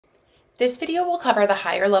This video will cover the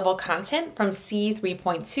higher level content from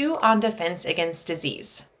C3.2 on defense against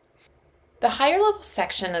disease. The higher level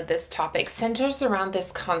section of this topic centers around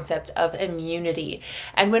this concept of immunity.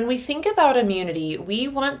 And when we think about immunity, we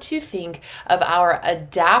want to think of our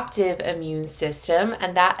adaptive immune system,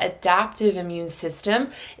 and that adaptive immune system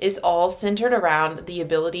is all centered around the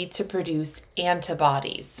ability to produce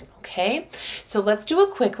antibodies. Okay, so let's do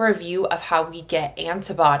a quick review of how we get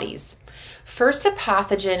antibodies. First, a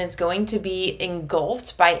pathogen is going to be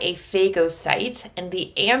engulfed by a phagocyte, and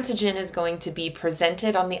the antigen is going to be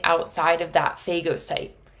presented on the outside of that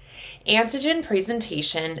phagocyte. Antigen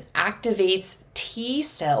presentation activates T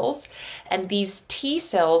cells, and these T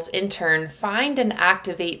cells in turn find and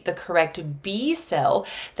activate the correct B cell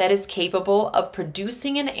that is capable of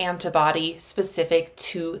producing an antibody specific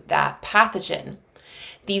to that pathogen.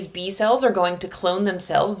 These B cells are going to clone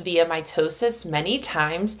themselves via mitosis many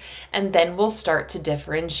times and then will start to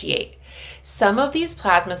differentiate. Some of these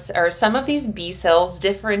B cells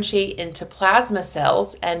differentiate into plasma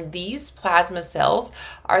cells, and these plasma cells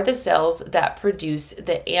are the cells that produce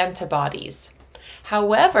the antibodies.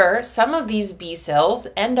 However, some of these B cells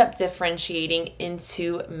end up differentiating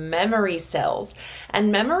into memory cells,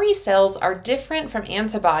 and memory cells are different from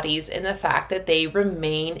antibodies in the fact that they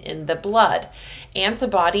remain in the blood.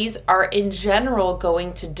 Antibodies are in general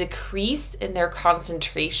going to decrease in their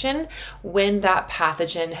concentration when that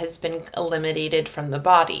pathogen has been eliminated from the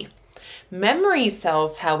body. Memory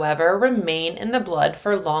cells, however, remain in the blood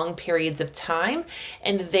for long periods of time,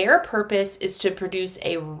 and their purpose is to produce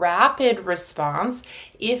a rapid response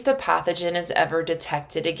if the pathogen is ever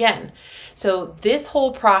detected again. So this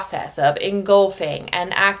whole process of engulfing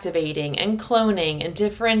and activating and cloning and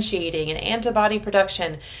differentiating and antibody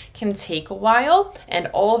production can take a while, and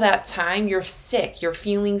all that time you're sick, you're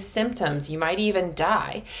feeling symptoms, you might even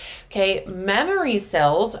die. Okay, memory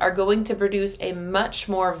cells are going to produce a much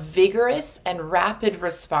more vigorous and rapid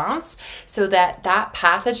response so that that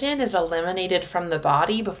pathogen is eliminated from the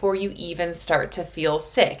body before you even start to feel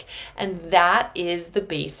sick. And that is the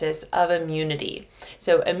basis of immunity.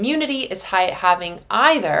 So immunity is having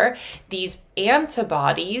either these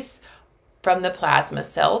antibodies from the plasma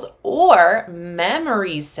cells or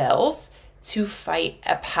memory cells to fight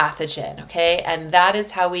a pathogen, okay? And that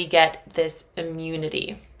is how we get this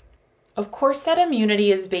immunity. Of course, that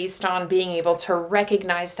immunity is based on being able to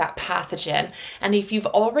recognize that pathogen. And if you've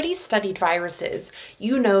already studied viruses,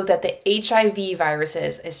 you know that the HIV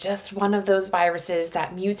viruses is just one of those viruses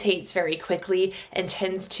that mutates very quickly and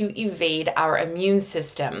tends to evade our immune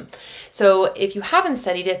system. So if you haven't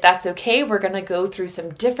studied it, that's okay. We're going to go through some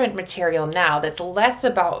different material now that's less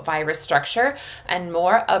about virus structure and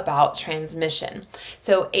more about transmission.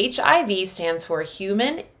 So HIV stands for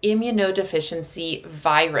Human Immunodeficiency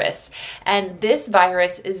Virus. And this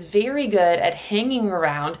virus is very good at hanging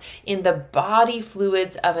around in the body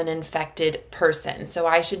fluids of an infected person. So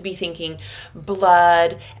I should be thinking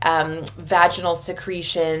blood, vaginal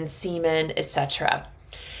secretions, semen, etc.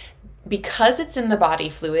 Because it's in the body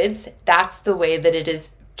fluids, that's the way that it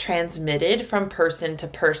is transmitted from person to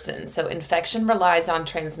person. So infection relies on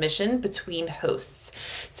transmission between hosts.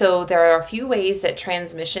 So there are a few ways that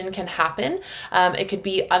transmission can happen. It could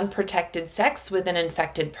be unprotected sex with an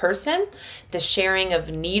infected person, the sharing of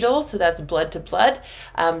needles, so that's blood to blood,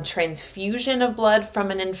 transfusion of blood from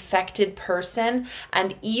an infected person,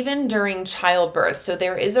 and even during childbirth. So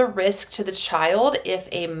there is a risk to the child if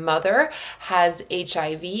a mother has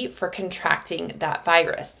HIV for contracting that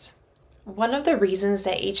virus. One of the reasons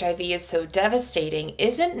that HIV is so devastating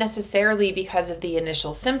isn't necessarily because of the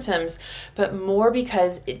initial symptoms, but more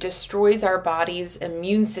because it destroys our body's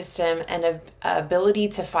immune system and ability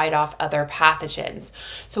to fight off other pathogens.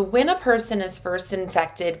 So when a person is first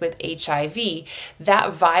infected with HIV,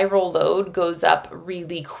 that viral load goes up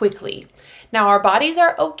really quickly. Now, our bodies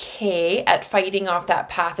are okay at fighting off that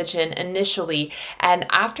pathogen initially, and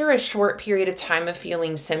after a short period of time of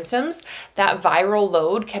feeling symptoms, that viral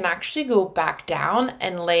load can actually go back down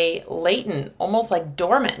and lay latent, almost like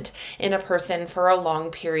dormant, in a person for a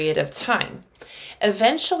long period of time.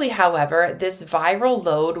 Eventually, however, this viral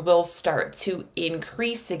load will start to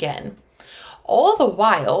increase again. All the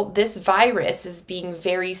while, this virus is being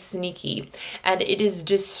very sneaky, and it is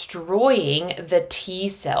destroying the T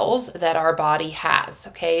cells that our body has,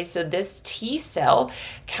 okay? So this T cell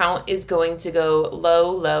count is going to go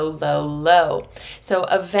low, low, low, low. So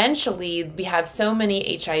eventually, we have so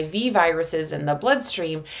many HIV viruses in the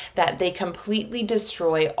bloodstream that they completely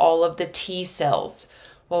destroy all of the T cells.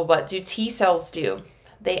 Well, what do T cells do?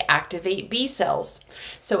 they activate B cells.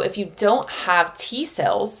 So if you don't have T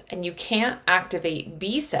cells and you can't activate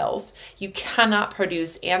B cells, you cannot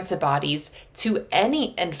produce antibodies to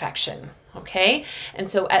any infection. Okay, and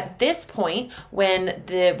so at this point, when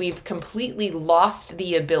we've completely lost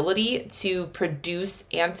the ability to produce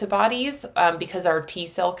antibodies because our T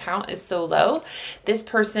cell count is so low, this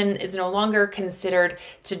person is no longer considered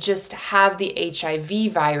to just have the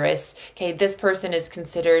HIV virus. Okay, this person is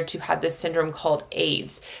considered to have this syndrome called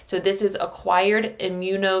AIDS. So this is acquired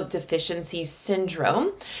immunodeficiency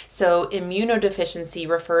syndrome. So immunodeficiency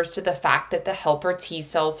refers to the fact that the helper T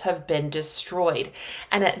cells have been destroyed.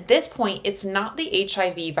 And at this point, it's not the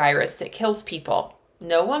HIV virus that kills people.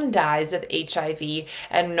 No one dies of HIV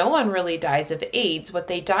and no one really dies of AIDS. What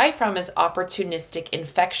they die from is opportunistic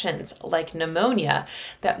infections like pneumonia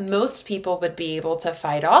that most people would be able to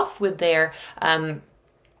fight off with their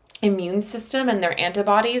immune system and their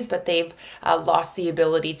antibodies, but they've lost the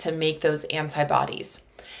ability to make those antibodies.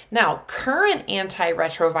 Now, current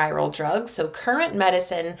antiretroviral drugs, so current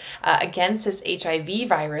medicine against this HIV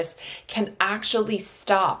virus, can actually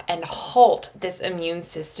stop and halt this immune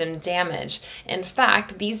system damage. In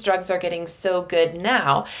fact, these drugs are getting so good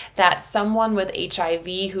now that someone with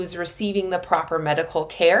HIV who's receiving the proper medical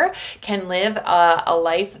care can live a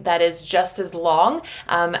life that is just as long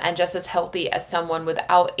and just as healthy as someone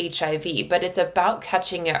without HIV. But it's about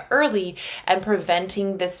catching it early and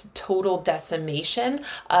preventing this total decimation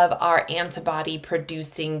of our antibody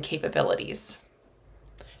producing capabilities.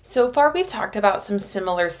 So far, we've talked about some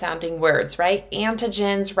similar sounding words, right?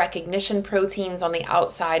 Antigens, recognition proteins on the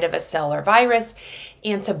outside of a cell or virus,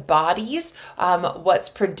 antibodies, what's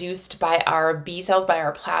produced by our B cells, by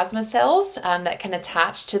our plasma cells that can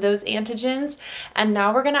attach to those antigens. And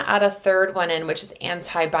now we're going to add a third one in, which is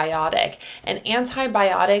antibiotic. And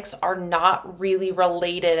antibiotics are not really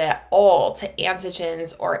related at all to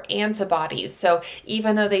antigens or antibodies. So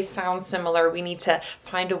even though they sound similar, we need to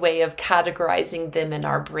find a way of categorizing them in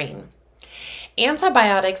our brain.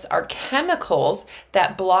 Antibiotics are chemicals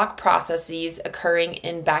that block processes occurring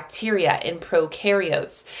in bacteria, in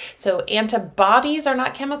prokaryotes. So antibodies are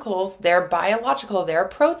not chemicals, they're biological, they're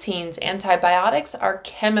proteins. Antibiotics are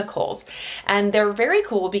chemicals, and they're very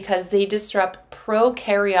cool because they disrupt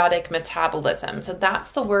prokaryotic metabolism. So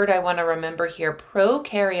that's the word I want to remember here,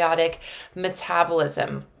 prokaryotic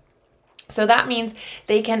metabolism. So that means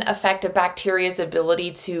they can affect a bacteria's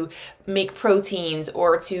ability to make proteins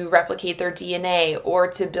or to replicate their DNA or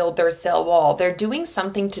to build their cell wall. They're doing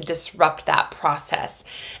something to disrupt that process.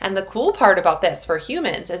 And the cool part about this for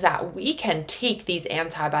humans is that we can take these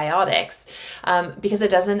antibiotics because it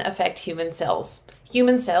doesn't affect human cells.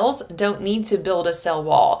 Human cells don't need to build a cell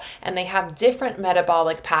wall, and they have different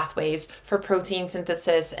metabolic pathways for protein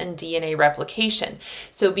synthesis and DNA replication.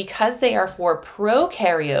 So because they are for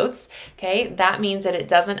prokaryotes, okay, that means that it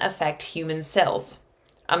doesn't affect human cells.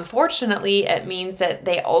 Unfortunately, it means that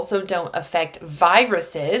they also don't affect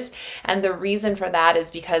viruses, and the reason for that is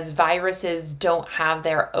because viruses don't have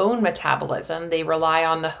their own metabolism. They rely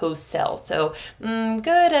on the host cell. So good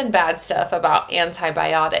and bad stuff about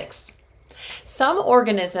antibiotics. Some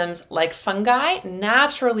organisms, like fungi,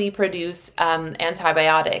 naturally produce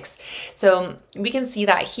antibiotics. So we can see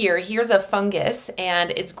that here. Here's a fungus,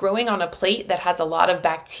 and it's growing on a plate that has a lot of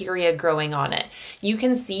bacteria growing on it. You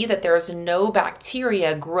can see that there's no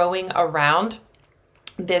bacteria growing around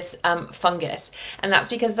this fungus, and that's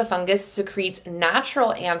because the fungus secretes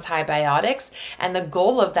natural antibiotics, and the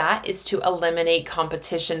goal of that is to eliminate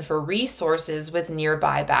competition for resources with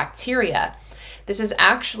nearby bacteria. This is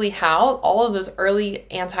actually how all of those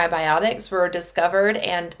early antibiotics were discovered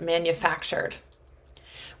and manufactured.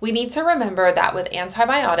 We need to remember that with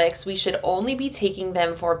antibiotics, we should only be taking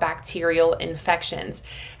them for bacterial infections.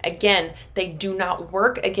 Again, they do not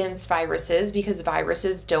work against viruses because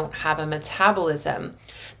viruses don't have a metabolism.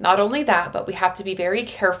 Not only that, but we have to be very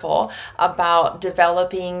careful about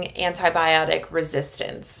developing antibiotic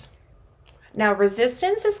resistance. Now,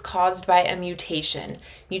 resistance is caused by a mutation.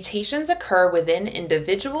 Mutations occur within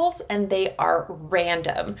individuals and they are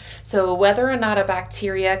random. So whether or not a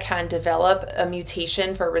bacteria can develop a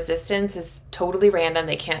mutation for resistance is totally random.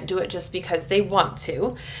 They can't do it just because they want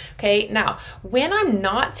to. Okay, now, when I'm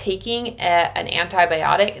not taking an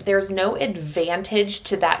antibiotic, there's no advantage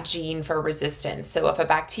to that gene for resistance. So if a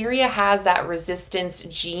bacteria has that resistance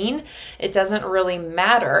gene, it doesn't really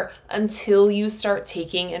matter until you start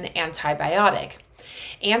taking an antibiotic.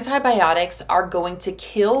 Antibiotics are going to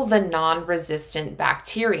kill the non-resistant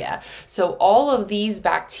bacteria. So all of these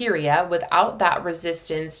bacteria without that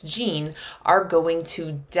resistance gene are going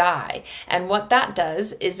to die. And what that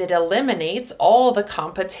does is it eliminates all the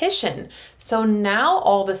competition. So now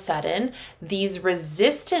all of a sudden, these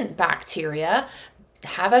resistant bacteria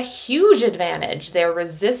have a huge advantage. They're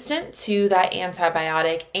resistant to that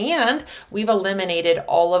antibiotic, and we've eliminated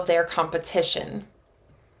all of their competition.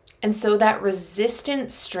 And so that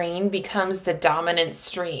resistant strain becomes the dominant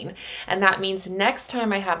strain. And that means next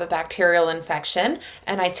time I have a bacterial infection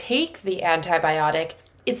and I take the antibiotic,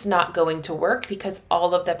 it's not going to work because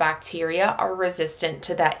all of the bacteria are resistant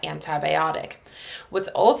to that antibiotic. What's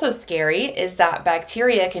also scary is that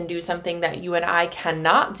bacteria can do something that you and I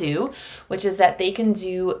cannot do, which is that they can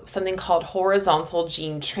do something called horizontal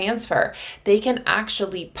gene transfer. They can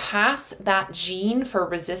actually pass that gene for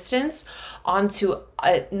resistance onto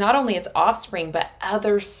not only its offspring, but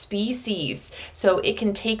other species. So it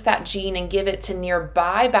can take that gene and give it to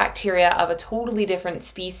nearby bacteria of a totally different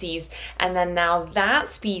species. And then now that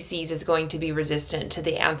species is going to be resistant to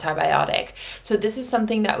the antibiotic. So this is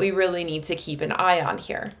something that we really need to keep an eye on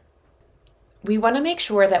here. We want to make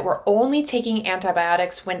sure that we're only taking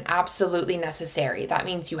antibiotics when absolutely necessary. That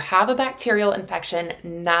means you have a bacterial infection,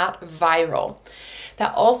 not viral.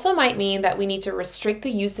 That also might mean that we need to restrict the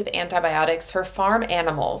use of antibiotics for farm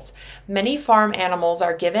animals. Many farm animals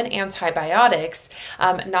are given antibiotics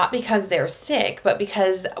not because they're sick, but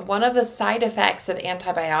because one of the side effects of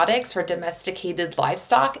antibiotics for domesticated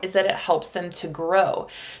livestock is that it helps them to grow.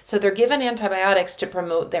 So they're given antibiotics to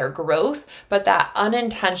promote their growth, but that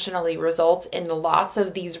unintentionally results in lots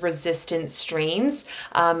of these resistant strains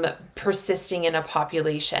persisting in a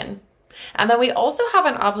population. And then we also have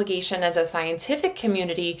an obligation as a scientific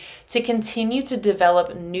community to continue to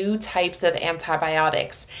develop new types of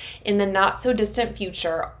antibiotics. In the not so distant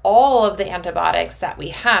future, all of the antibiotics that we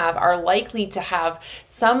have are likely to have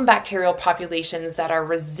some bacterial populations that are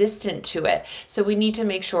resistant to it. So we need to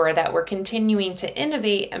make sure that we're continuing to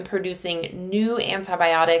innovate and producing new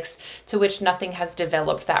antibiotics to which nothing has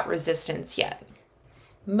developed that resistance yet.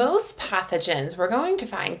 Most pathogens we're going to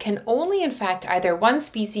find can only infect either one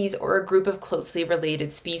species or a group of closely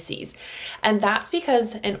related species. And that's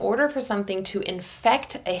because in order for something to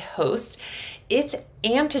infect a host, its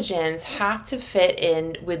antigens have to fit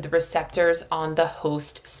in with the receptors on the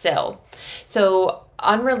host cell. So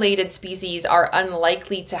unrelated species are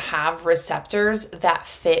unlikely to have receptors that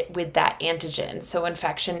fit with that antigen. So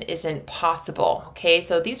infection isn't possible. Okay,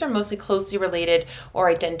 so these are mostly closely related or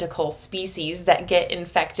identical species that get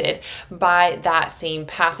infected by that same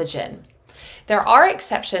pathogen. There are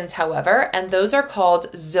exceptions, however, and those are called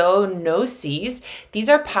zoonoses. These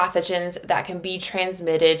are pathogens that can be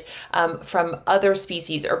transmitted from other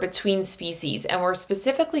species or between species. And we're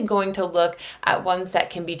specifically going to look at ones that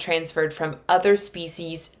can be transferred from other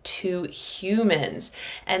species to humans.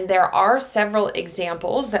 And there are several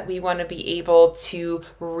examples that we want to be able to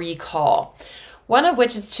recall. One of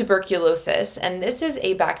which is tuberculosis, and this is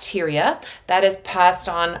a bacteria that is passed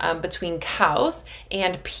on between cows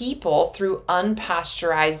and people through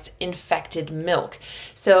unpasteurized infected milk.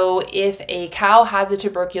 So if a cow has a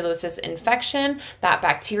tuberculosis infection, that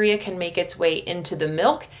bacteria can make its way into the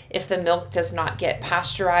milk. If the milk does not get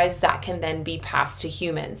pasteurized, that can then be passed to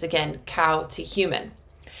humans. Again, cow to human.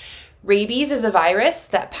 Rabies is a virus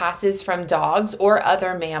that passes from dogs or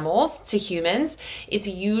other mammals to humans. It's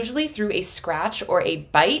usually through a scratch or a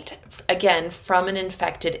bite, again, from an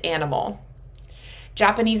infected animal.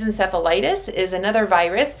 Japanese encephalitis is another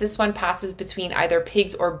virus. This one passes between either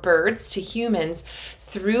pigs or birds to humans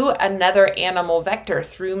through another animal vector,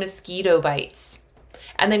 through mosquito bites.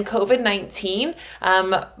 And then COVID-19,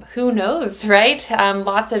 who knows, right?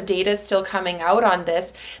 Lots of data still coming out on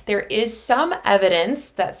this. There is some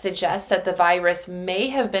evidence that suggests that the virus may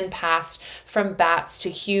have been passed from bats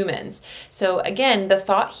to humans. So again, the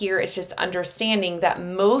thought here is just understanding that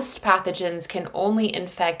most pathogens can only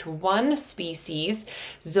infect one species.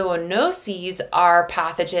 Zoonoses are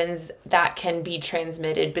pathogens that can be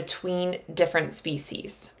transmitted between different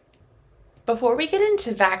species. Before we get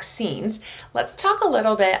into vaccines, let's talk a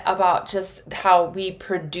little bit about just how we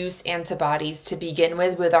produce antibodies to begin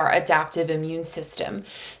with our adaptive immune system.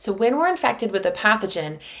 So when we're infected with a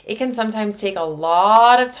pathogen, it can sometimes take a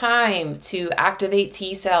lot of time to activate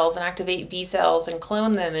T cells and activate B cells and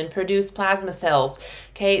clone them and produce plasma cells.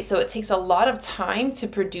 Okay, so it takes a lot of time to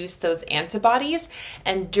produce those antibodies.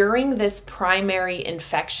 And during this primary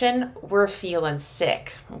infection, we're feeling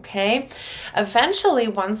sick. Okay, eventually,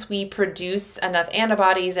 once we produce enough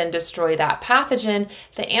antibodies and destroy that pathogen,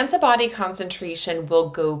 the antibody concentration will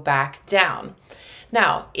go back down.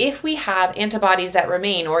 Now, if we have antibodies that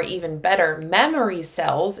remain, or even better, memory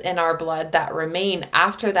cells in our blood that remain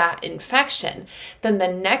after that infection, then the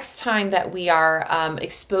next time that we are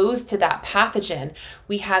exposed to that pathogen,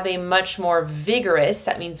 we have a much more vigorous,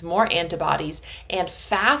 that means more antibodies, and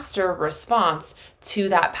faster response to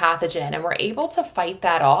that pathogen. And we're able to fight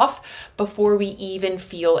that off before we even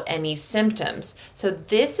feel any symptoms. So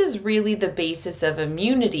this is really the basis of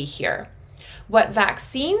immunity here. What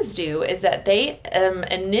vaccines do is that they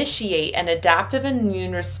initiate an adaptive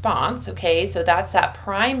immune response, okay? So that's that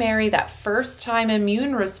primary, that first time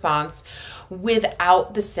immune response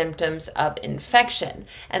without the symptoms of infection.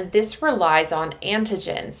 And this relies on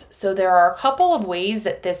antigens. So there are a couple of ways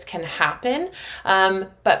that this can happen,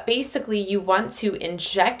 but basically you want to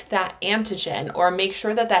inject that antigen or make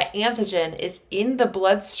sure that that antigen is in the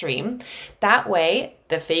bloodstream. That way,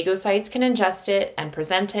 the phagocytes can ingest it and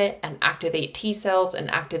present it and activate T cells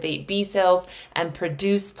and activate B cells and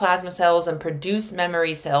produce plasma cells and produce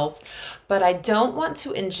memory cells. But I don't want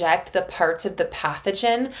to inject the parts of the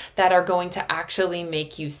pathogen that are going to actually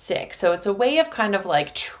make you sick. So it's a way of kind of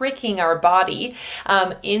like tricking our body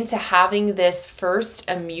into having this first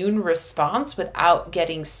immune response without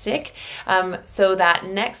getting sick, so that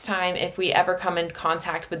next time if we ever come in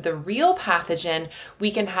contact with the real pathogen,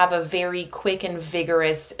 we can have a very quick and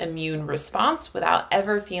vigorous immune response without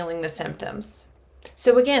ever feeling the symptoms.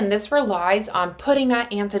 So again, this relies on putting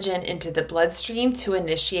that antigen into the bloodstream to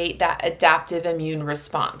initiate that adaptive immune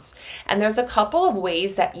response. And there's a couple of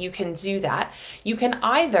ways that you can do that. You can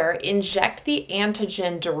either inject the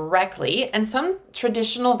antigen directly, and some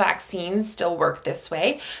traditional vaccines still work this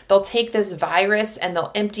way. They'll take this virus and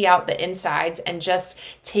they'll empty out the insides and just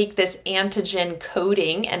take this antigen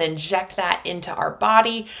coating and inject that into our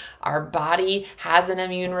body. Our body has an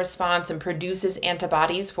immune response and produces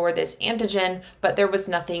antibodies for this antigen, but there was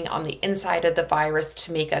nothing on the inside of the virus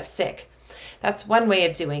to make us sick. That's one way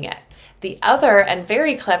of doing it. The other and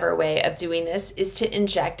very clever way of doing this is to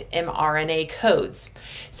inject mRNA codes.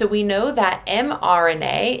 So we know that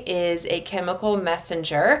mRNA is a chemical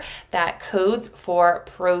messenger that codes for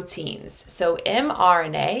proteins. So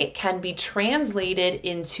mRNA can be translated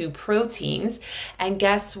into proteins, and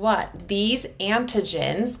guess what? These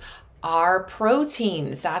antigens are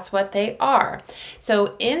proteins. That's what they are.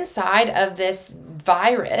 So inside of this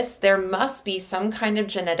virus, there must be some kind of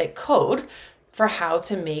genetic code for how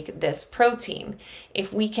to make this protein.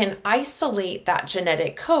 If we can isolate that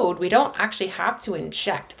genetic code, we don't actually have to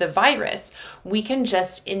inject the virus. We can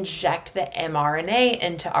just inject the mRNA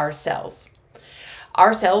into our cells.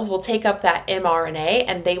 Our cells will take up that mRNA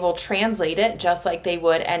and they will translate it just like they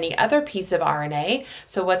would any other piece of RNA.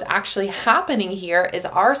 So what's actually happening here is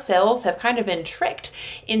our cells have kind of been tricked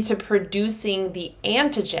into producing the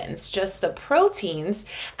antigens, just the proteins,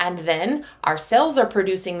 and then our cells are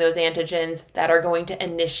producing those antigens that are going to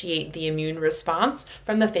initiate the immune response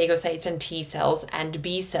from the phagocytes and T cells and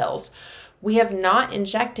B cells. We have not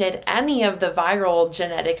injected any of the viral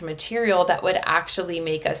genetic material that would actually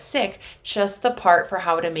make us sick, just the part for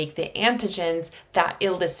how to make the antigens that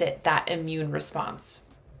elicit that immune response.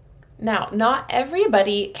 Now, not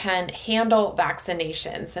everybody can handle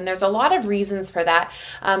vaccinations, and there's a lot of reasons for that.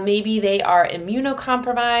 Maybe they are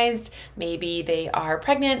immunocompromised, maybe they are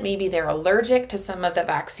pregnant, maybe they're allergic to some of the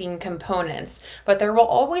vaccine components, but there will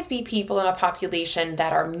always be people in a population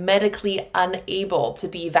that are medically unable to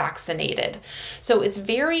be vaccinated. So it's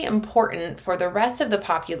very important for the rest of the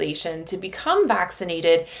population to become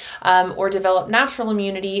vaccinated or develop natural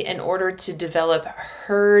immunity in order to develop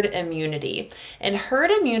herd immunity. And herd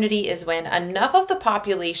immunity is when enough of the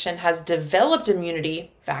population has developed immunity,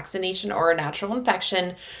 vaccination or a natural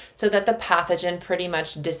infection, so that the pathogen pretty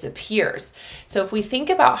much disappears. So if we think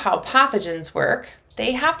about how pathogens work,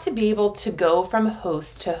 they have to be able to go from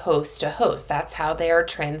host to host to host. That's how they are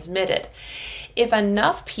transmitted. If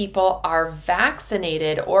enough people are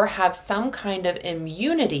vaccinated or have some kind of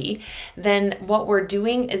immunity, then what we're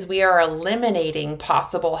doing is we are eliminating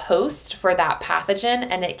possible hosts for that pathogen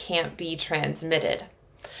and it can't be transmitted.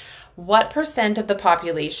 What percent of the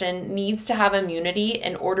population needs to have immunity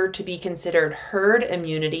in order to be considered herd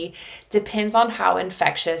immunity depends on how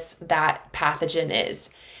infectious that pathogen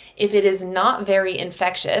is. If it is not very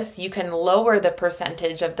infectious, you can lower the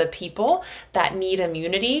percentage of the people that need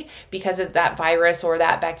immunity because that virus or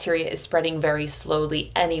that bacteria is spreading very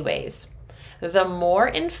slowly anyways. The more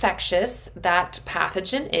infectious that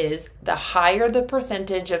pathogen is, the higher the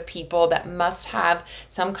percentage of people that must have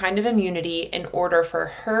some kind of immunity in order for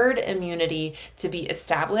herd immunity to be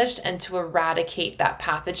established and to eradicate that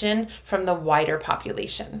pathogen from the wider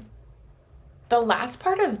population. The last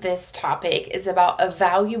part of this topic is about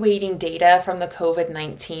evaluating data from the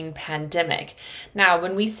COVID-19 pandemic. Now,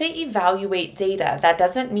 when we say evaluate data, that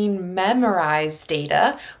doesn't mean memorize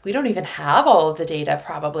data. We don't even have all of the data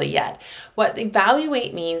probably yet. What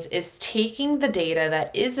evaluate means is taking the data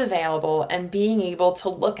that is available and being able to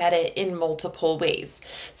look at it in multiple ways.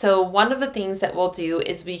 So one of the things that we'll do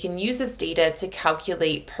is we can use this data to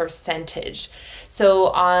calculate percentage. So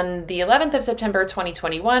on the 11th of September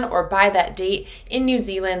 2021, or by that date, in New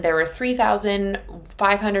Zealand, there were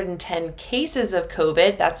 3,510 cases of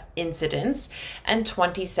COVID, that's incidents, and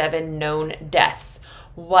 27 known deaths.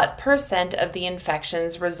 What percent of the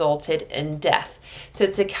infections resulted in death? So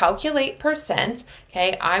to calculate percent,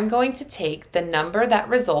 okay, I'm going to take the number that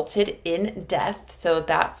resulted in death, so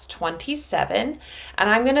that's 27, and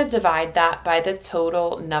I'm going to divide that by the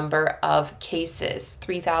total number of cases,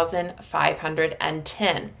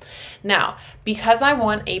 3,510. Now, because I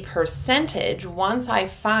want a percentage, once I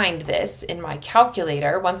find this in my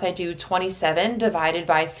calculator, once I do 27 divided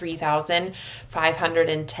by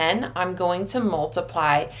 3,510, I'm going to multiply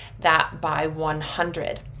that by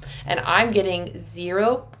 100. And I'm getting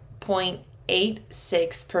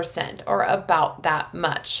 0.86%, or about that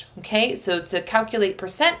much. Okay, so to calculate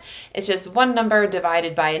percent, it's just one number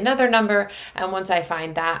divided by another number. And once I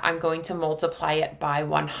find that, I'm going to multiply it by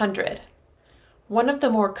 100. One of the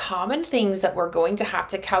more common things that we're going to have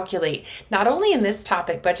to calculate, not only in this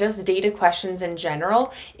topic, but just data questions in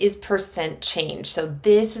general, is percent change. So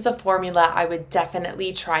this is a formula I would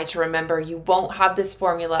definitely try to remember. You won't have this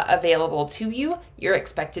formula available to you. You're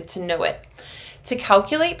expected to know it. To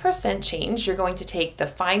calculate percent change, you're going to take the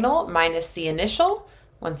final minus the initial.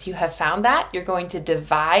 Once you have found that, you're going to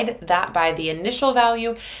divide that by the initial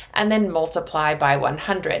value and then multiply by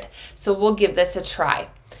 100. So we'll give this a try.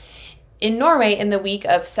 In Norway, in the week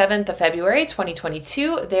of 7th of February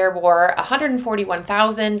 2022, there were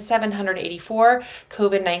 141,784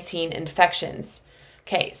 COVID-19 infections.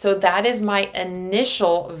 Okay, so that is my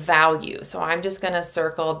initial value. So I'm just going to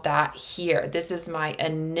circle that here. This is my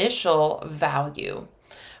initial value.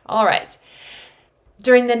 All right.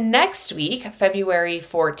 During the next week, February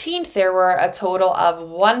 14th, there were a total of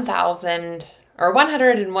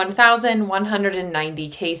 101,190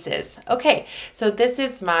 cases. Okay, so this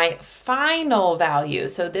is my final value.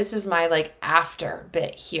 So this is my after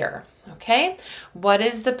bit here. Okay, what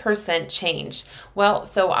is the percent change? Well,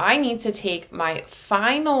 so I need to take my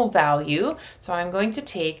final value. So I'm going to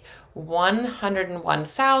take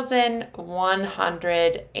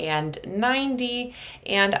 101,190,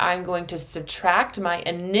 and I'm going to subtract my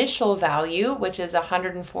initial value, which is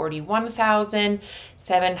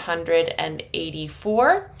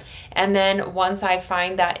 141,784. And then once I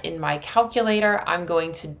find that in my calculator, I'm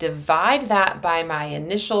going to divide that by my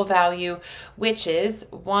initial value, which is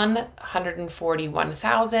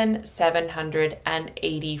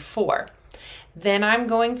 141,784. Then I'm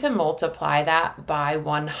going to multiply that by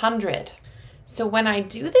 100. So when I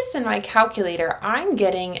do this in my calculator, I'm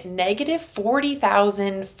getting negative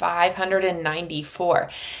 40,594.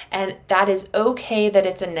 And that is okay that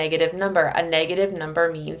it's a negative number. A negative number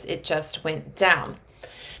means it just went down.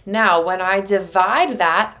 Now, when I divide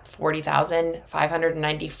that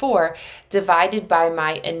 40,594 divided by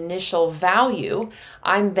my initial value,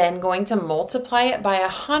 I'm then going to multiply it by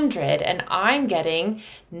 100, and I'm getting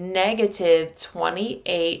negative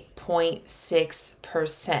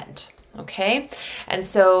 28.6%. Okay, and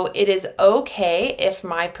so it is okay if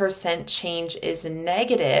my percent change is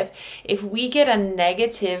negative. If we get a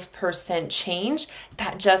negative percent change,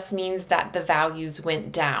 that just means that the values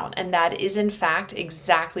went down, and that is in fact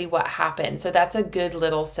exactly what happened. So that's a good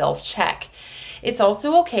little self-check. It's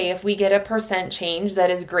also okay if we get a percent change that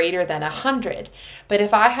is greater than 100. But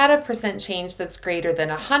if I had a percent change that's greater than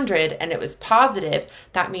 100 and it was positive,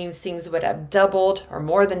 that means things would have doubled or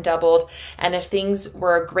more than doubled. And if things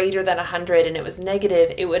were greater than 100 and it was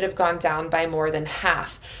negative, it would have gone down by more than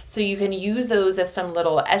half. So you can use those as some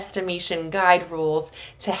little estimation guide rules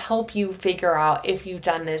to help you figure out if you've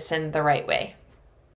done this in the right way.